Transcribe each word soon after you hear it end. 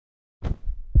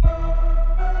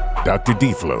Dr.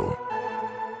 D-Flo.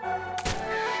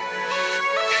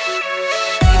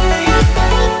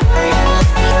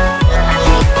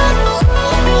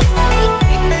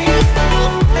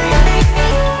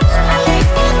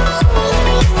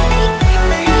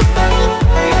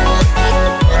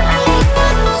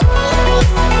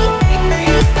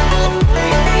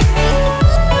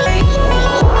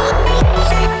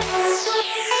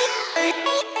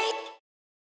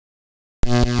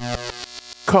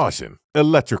 Caution,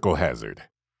 electrical hazard.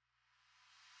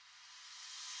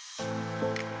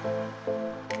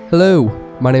 Hello,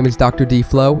 my name is Dr.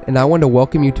 D-Flo, and I want to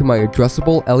welcome you to my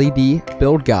addressable LED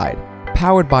build guide,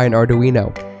 powered by an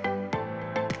Arduino.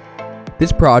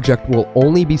 This project will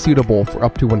only be suitable for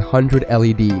up to 100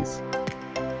 LEDs.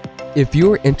 If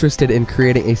you are interested in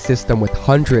creating a system with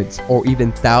hundreds or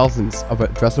even thousands of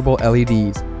addressable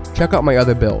LEDs, check out my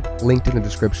other build, linked in the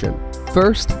description.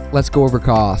 First, let's go over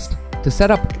cost. To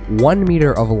set up 1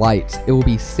 meter of lights, it will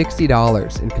be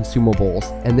 $60 in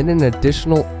consumables, and then an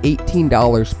additional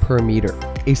 $18 per meter.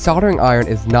 A soldering iron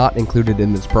is not included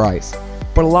in this price,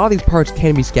 but a lot of these parts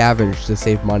can be scavenged to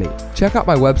save money. Check out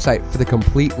my website for the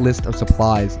complete list of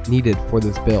supplies needed for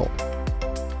this build.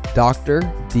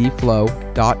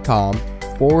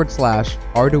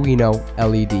 drdflo.com/Arduino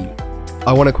LED.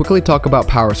 I want to quickly talk about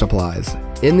power supplies.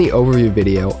 In the overview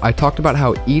video, I talked about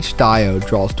how each diode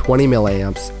draws 20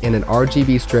 milliamps and an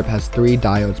RGB strip has 3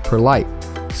 diodes per light,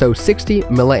 so 60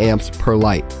 milliamps per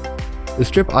light. The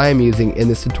strip I am using in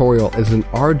this tutorial is an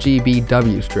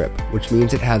RGBW strip, which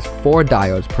means it has 4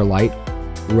 diodes per light,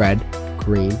 red,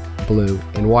 green, blue,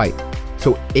 and white,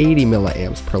 so 80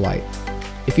 milliamps per light.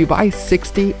 If you buy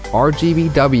 60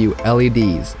 RGBW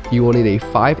LEDs, you will need a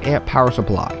 5 amp power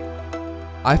supply.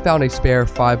 I found a spare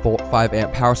 5-volt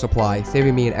 5-amp power supply,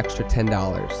 saving me an extra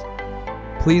 $10.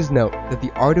 Please note that the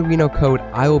Arduino code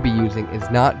I will be using is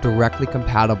not directly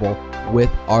compatible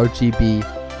with RGB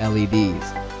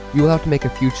LEDs. You will have to make a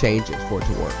few changes for it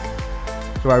to work,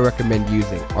 so I recommend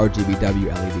using RGBW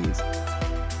LEDs.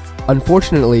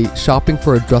 Unfortunately, shopping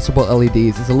for addressable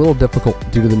LEDs is a little difficult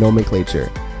due to the nomenclature.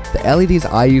 The LEDs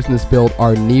I use in this build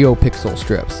are NeoPixel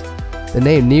strips. The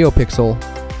name NeoPixel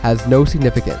has no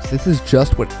significance. This is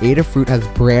just what Adafruit has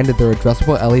branded their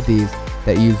addressable LEDs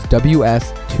that use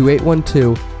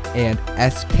WS2812 and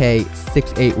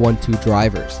SK6812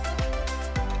 drivers.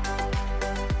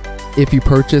 If you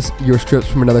purchase your strips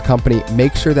from another company,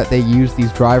 make sure that they use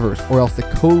these drivers, or else the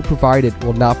code provided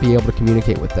will not be able to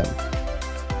communicate with them.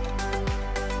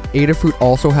 Adafruit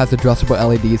also has addressable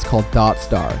LEDs called Dot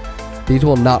Star. These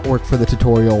will not work for the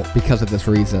tutorial because of this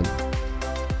reason.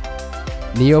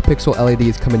 NeoPixel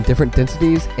LEDs come in different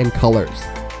densities and colors.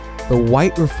 The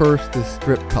white refers to the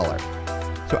strip color.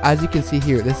 So as you can see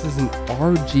here, this is an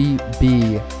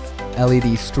RGB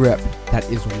LED strip that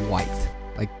is white.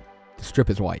 Like, the strip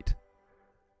is white.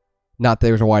 Not that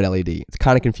there's a white LED. It's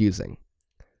kind of confusing.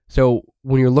 So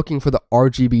when you're looking for the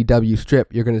RGBW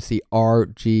strip, you're going to see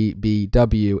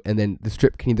RGBW, and then the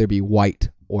strip can either be white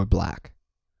or black.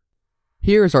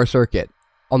 Here is our circuit.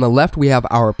 On the left, we have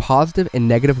our positive and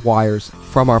negative wires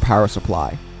from our power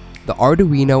supply. The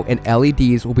Arduino and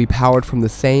LEDs will be powered from the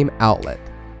same outlet.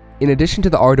 In addition to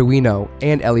the Arduino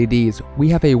and LEDs, we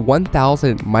have a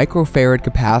 1000 microfarad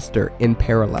capacitor in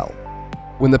parallel.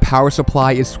 When the power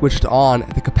supply is switched on,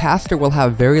 the capacitor will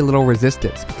have very little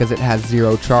resistance because it has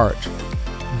 0 charge.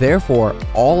 Therefore,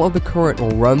 all of the current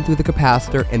will run through the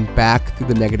capacitor and back through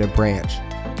the negative branch.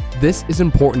 This is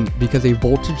important because a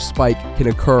voltage spike can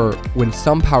occur when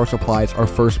some power supplies are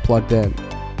first plugged in.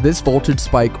 This voltage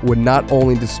spike would not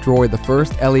only destroy the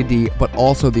first LED, but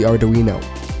also the Arduino.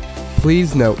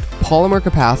 Please note, polymer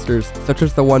capacitors, such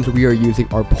as the ones we are using,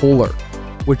 are polar,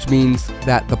 which means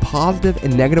that the positive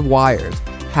and negative wires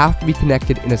have to be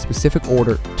connected in a specific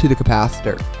order to the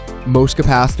capacitor. Most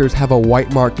capacitors have a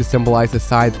white mark to symbolize the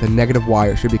side that the negative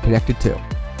wire should be connected to.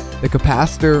 The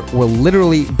capacitor will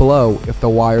literally blow if the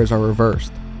wires are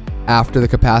reversed. After the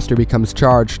capacitor becomes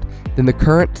charged, then the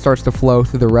current starts to flow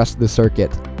through the rest of the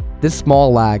circuit. This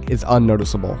small lag is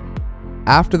unnoticeable.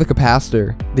 After the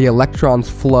capacitor, the electrons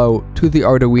flow to the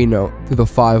Arduino through the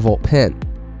 5-volt pin.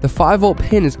 The 5-volt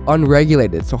pin is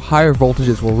unregulated, so higher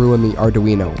voltages will ruin the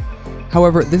Arduino.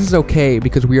 However, this is okay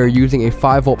because we are using a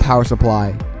 5-volt power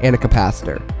supply and a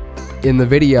capacitor. In the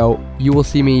video, you will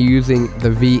see me using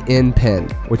the VIN pin,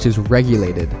 which is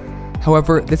regulated.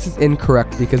 However, this is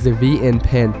incorrect because the VIN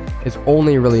pin is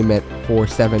only really meant for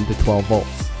 7 to 12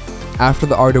 volts. After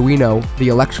the Arduino, the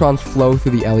electrons flow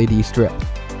through the LED strip.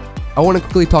 I want to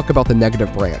quickly talk about the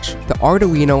negative branch. The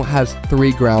Arduino has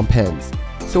 3 ground pins.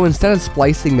 So instead of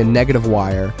splicing the negative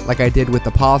wire, like I did with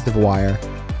the positive wire,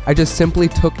 I just simply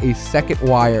took a second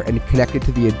wire and connected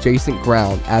to the adjacent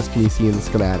ground, as can you see in the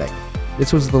schematic.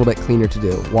 This was a little bit cleaner to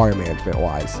do, wire management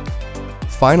wise.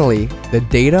 Finally, the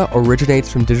data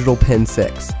originates from digital pin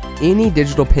 6. Any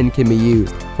digital pin can be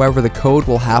used, however the code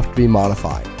will have to be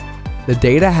modified. The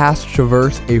data has to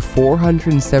traverse a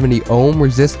 470 ohm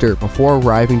resistor before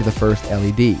arriving to the first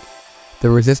LED. The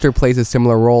resistor plays a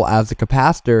similar role as the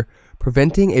capacitor,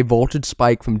 preventing a voltage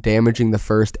spike from damaging the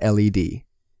first LED.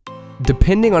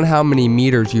 Depending on how many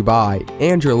meters you buy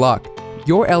and your luck,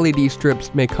 your LED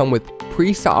strips may come with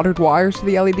pre-soldered wires to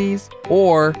the LEDs,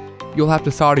 or you'll have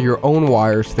to solder your own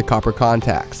wires to the copper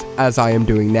contacts, as I am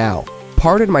doing now.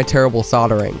 Pardon my terrible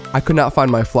soldering, I could not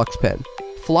find my flux pin.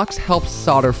 Flux helps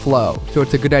solder flow, so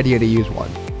it's a good idea to use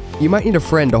one. You might need a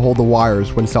friend to hold the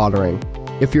wires when soldering.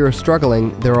 If you're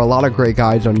struggling, there are a lot of great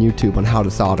guides on YouTube on how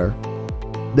to solder.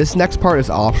 This next part is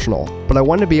optional, but I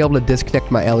want to be able to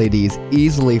disconnect my LEDs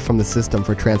easily from the system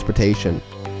for transportation.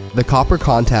 The copper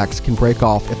contacts can break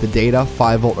off if the data,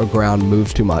 5V or ground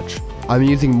moves too much. I'm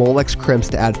using Molex crimps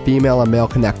to add female and male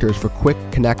connectors for quick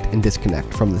connect and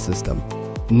disconnect from the system.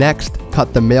 Next,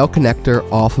 cut the male connector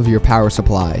off of your power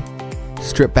supply.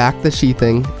 Strip back the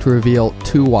sheathing to reveal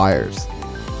 2 wires.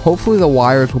 Hopefully the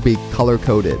wires will be color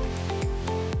coded.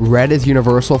 Red is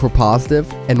universal for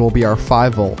positive and will be our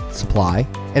 5V supply,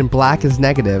 and black is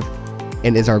negative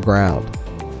and is our ground.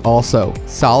 Also,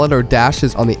 solid or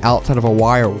dashes on the outside of a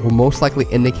wire will most likely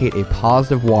indicate a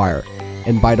positive wire,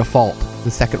 and by default, the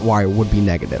second wire would be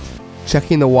negative.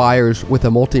 Checking the wires with a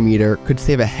multimeter could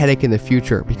save a headache in the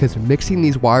future because mixing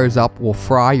these wires up will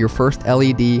fry your first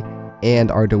LED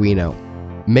and Arduino.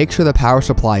 Make sure the power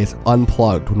supply is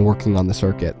unplugged when working on the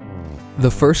circuit.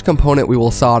 The first component we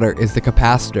will solder is the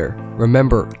capacitor.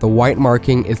 Remember, the white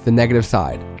marking is the negative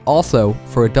side. Also,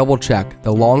 for a double check,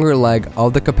 the longer leg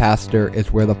of the capacitor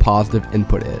is where the positive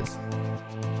input is.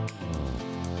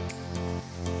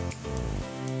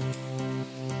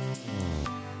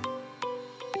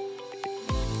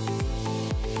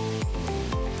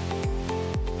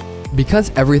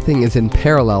 Because everything is in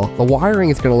parallel, the wiring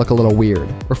is going to look a little weird.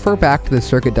 Refer back to the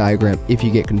circuit diagram if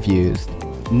you get confused.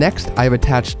 Next, I have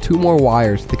attached 2 more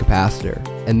wires to the capacitor,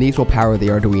 and these will power the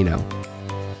Arduino.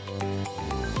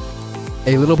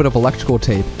 A little bit of electrical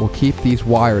tape will keep these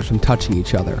wires from touching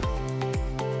each other.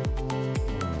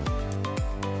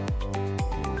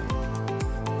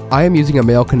 I am using a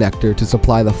male connector to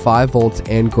supply the 5V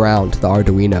and ground to the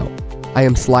Arduino. I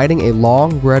am sliding a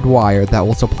long red wire that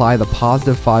will supply the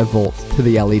positive 5V to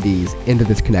the LEDs into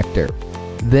this connector.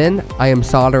 Then I am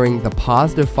soldering the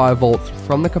positive 5V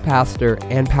from the capacitor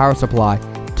and power supply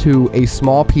to a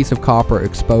small piece of copper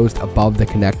exposed above the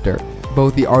connector.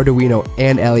 Both the Arduino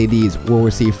and LEDs will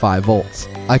receive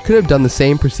 5V. I could have done the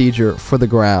same procedure for the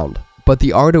ground, but the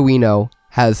Arduino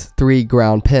has 3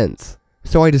 ground pins.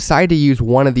 So I decided to use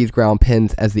one of these ground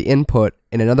pins as the input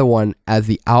and another one as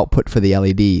the output for the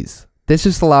LEDs. This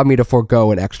just allowed me to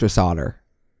forego an extra solder.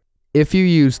 If you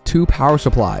use 2 power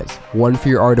supplies, one for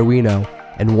your Arduino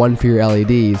and one for your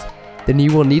LEDs, then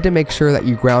you will need to make sure that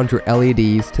you ground your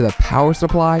LEDs to the power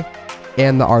supply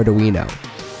and the Arduino.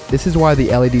 This is why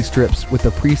the LED strips with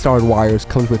the pre-soldered wires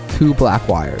comes with 2 black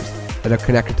wires that are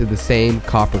connected to the same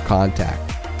copper contact.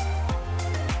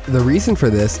 The reason for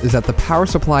this is that the power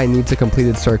supply needs a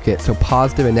completed circuit, so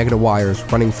positive and negative wires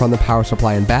running from the power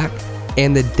supply and back,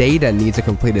 and the data needs a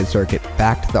completed circuit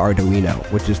back to the Arduino,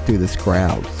 which is through this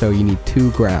ground, so you need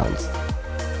 2 grounds.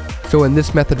 So in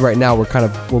this method right now, we're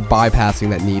bypassing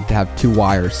that need to have 2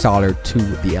 wires soldered to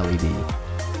the LED.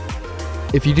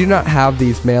 If you do not have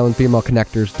these male and female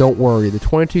connectors, don't worry, the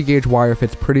 22 gauge wire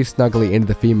fits pretty snugly into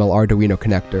the female Arduino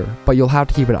connector, but you'll have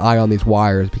to keep an eye on these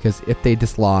wires because if they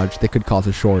dislodge, they could cause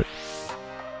a short.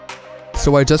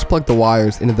 So I just plugged the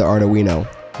wires into the Arduino.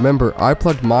 Remember, I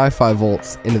plugged my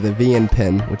 5V into the VN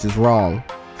pin, which is wrong,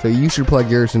 so you should plug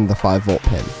yours into the 5V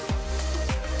pin.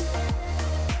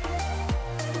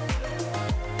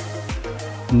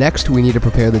 Next, we need to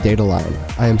prepare the data line.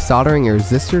 I am soldering a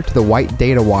resistor to the white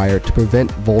data wire to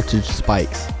prevent voltage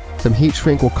spikes. Some heat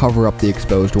shrink will cover up the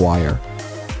exposed wire.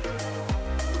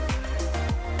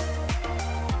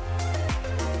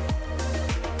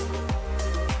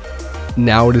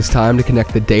 Now it is time to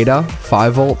connect the data,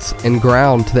 5V, and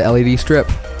ground to the LED strip.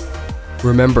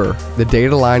 Remember, the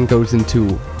data line goes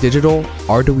into digital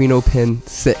Arduino pin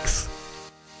 6.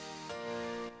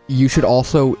 You should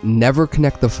also never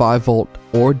connect the 5V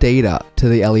or data to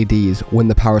the LEDs when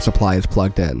the power supply is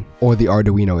plugged in or the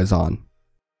Arduino is on.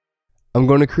 I'm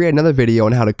going to create another video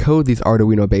on how to code these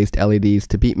Arduino based LEDs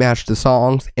to beat match to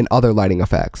songs and other lighting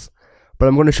effects. but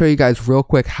I'm going to show you guys real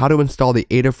quick how to install the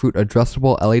Adafruit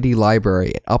Addressable LED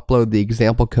library and upload the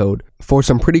example code for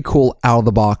some pretty cool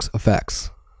out-of-the-box effects.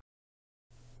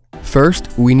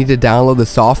 First, we need to download the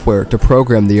software to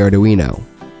program the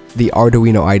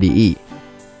Arduino IDE.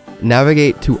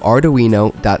 Navigate to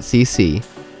arduino.cc,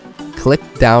 click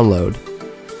Download,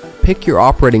 pick your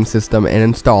operating system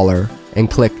and installer,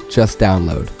 and click Just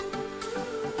Download.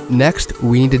 Next,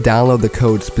 we need to download the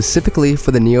code specifically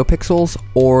for the NeoPixels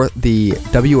or the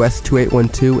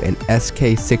WS2812 and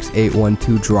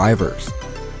SK6812 drivers.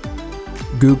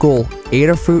 Google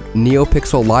Adafruit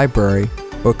NeoPixel library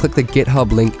or click the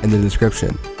GitHub link in the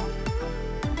description.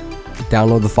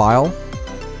 Download the file.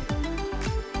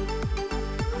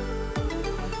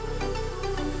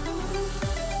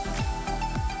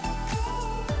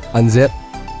 Unzip.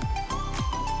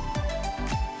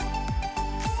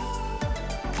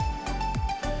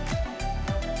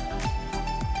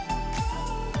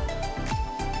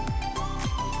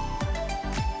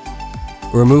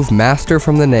 Remove master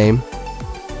from the name.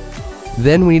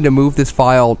 Then we need to move this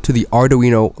file to the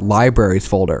Arduino libraries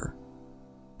folder.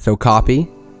 So copy.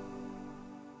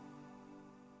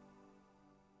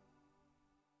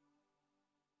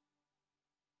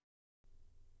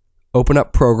 Open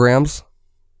up Programs,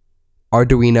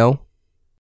 Arduino,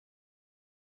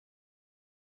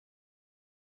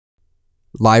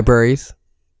 Libraries,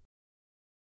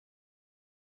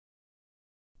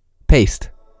 paste.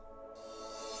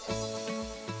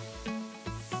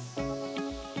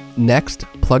 Next,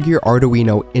 plug your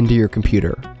Arduino into your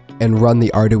computer and run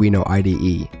the Arduino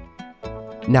IDE.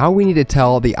 Now we need to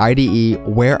tell the IDE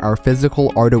where our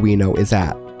physical Arduino is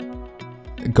at.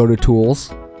 Go to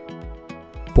Tools,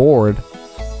 Board,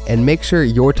 and make sure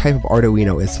your type of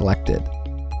Arduino is selected.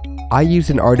 I use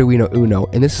an Arduino Uno,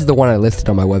 and this is the one I listed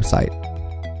on my website.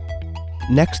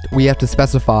 Next, we have to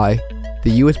specify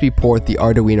the USB port the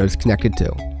Arduino is connected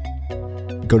to.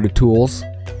 Go to Tools,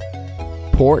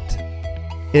 Port,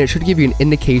 and it should give you an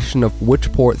indication of which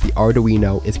port the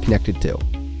Arduino is connected to.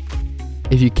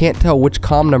 If you can't tell which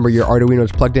COM number your Arduino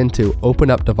is plugged into, open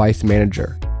up Device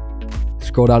Manager.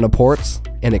 Scroll down to Ports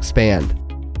and expand.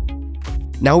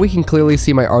 Now we can clearly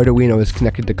see my Arduino is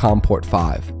connected to COM port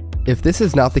 5. If this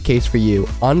is not the case for you,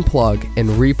 unplug and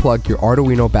replug your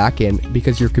Arduino back in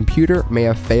because your computer may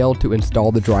have failed to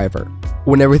install the driver.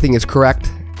 When everything is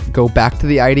correct, go back to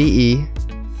the IDE,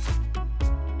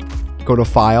 go to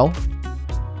File,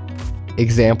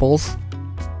 Examples,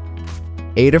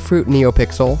 Adafruit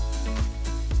NeoPixel,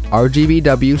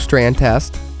 RGBW strand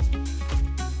test,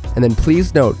 and then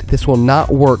please note this will not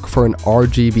work for an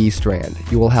RGB strand.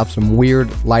 You will have some weird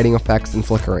lighting effects and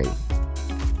flickering.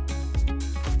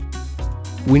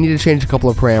 We need to change a couple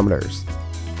of parameters.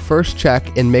 First,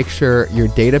 check and make sure your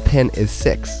data pin is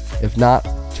 6. If not,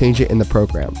 change it in the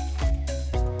program.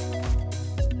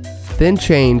 Then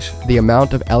change the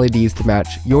amount of LEDs to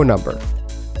match your number.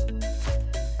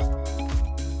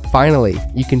 Finally,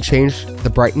 you can change the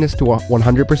brightness to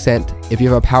 100% if you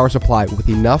have a power supply with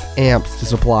enough amps to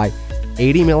supply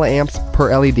 80 milliamps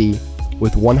per LED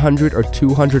with 100 or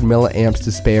 200 milliamps to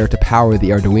spare to power the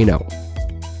Arduino.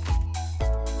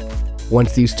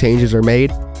 Once these changes are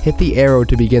made, hit the arrow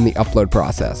to begin the upload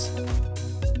process.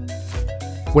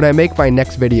 When I make my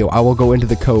next video, I will go into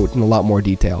the code in a lot more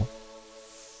detail.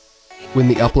 When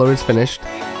the upload is finished,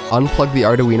 unplug the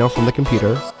Arduino from the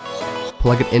computer,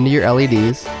 plug it into your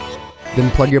LEDs, then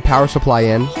plug your power supply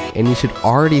in, and you should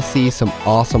already see some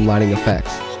awesome lighting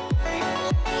effects.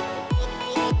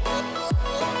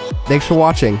 Thanks for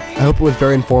watching. I hope it was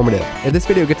very informative. If this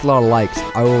video gets a lot of likes,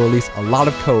 I will release a lot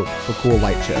of code for cool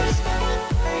light shows.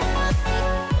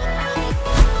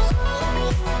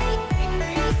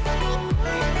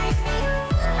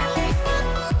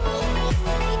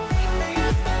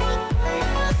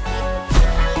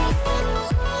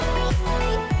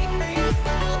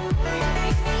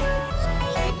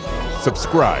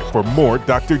 Subscribe for more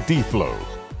Dr. D-Flo.